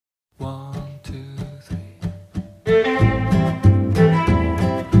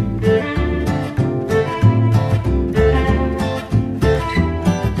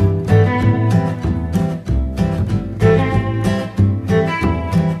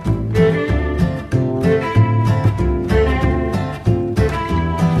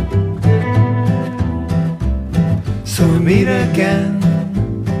meet again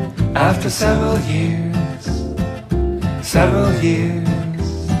after several years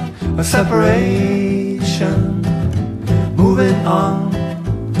of separation, moving on,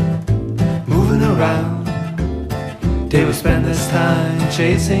 moving around. They would spend this time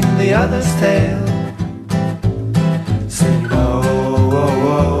chasing the other's tail, singing, oh, oh,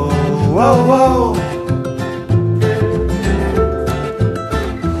 oh, oh, oh.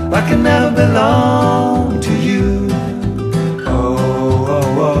 I can never belong to you. Oh,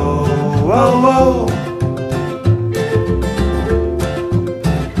 oh, oh, oh, oh.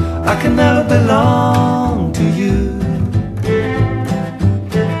 I can never belong to you.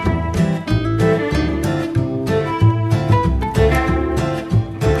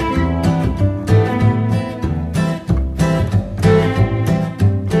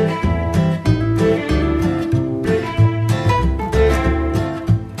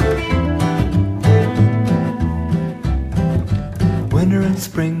 Winter and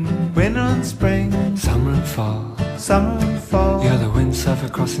spring, summer and fall, You're the windsurfer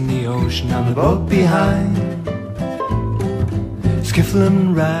crossing the ocean, I'm the boat behind. Skiffle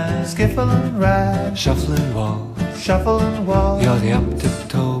and ride, shuffle and walk, You're the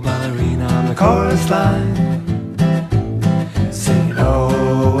up-tiptoe ballerina on the chorus line. Sing, oh,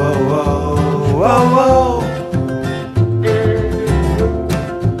 oh, oh, oh, oh.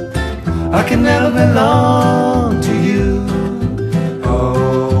 I can never belong to you.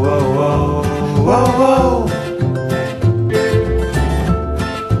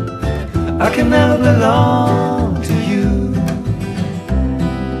 I can never belong to you.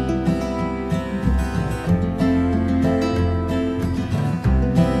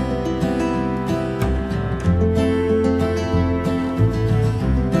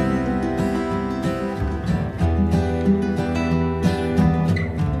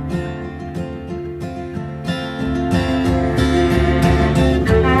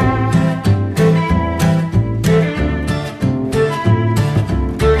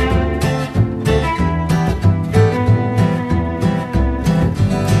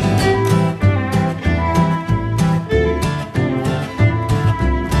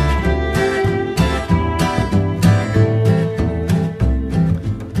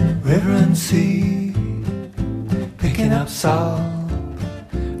 River and sea, picking up salt.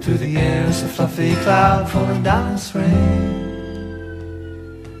 Through the air's a fluffy cloud falling down its rain.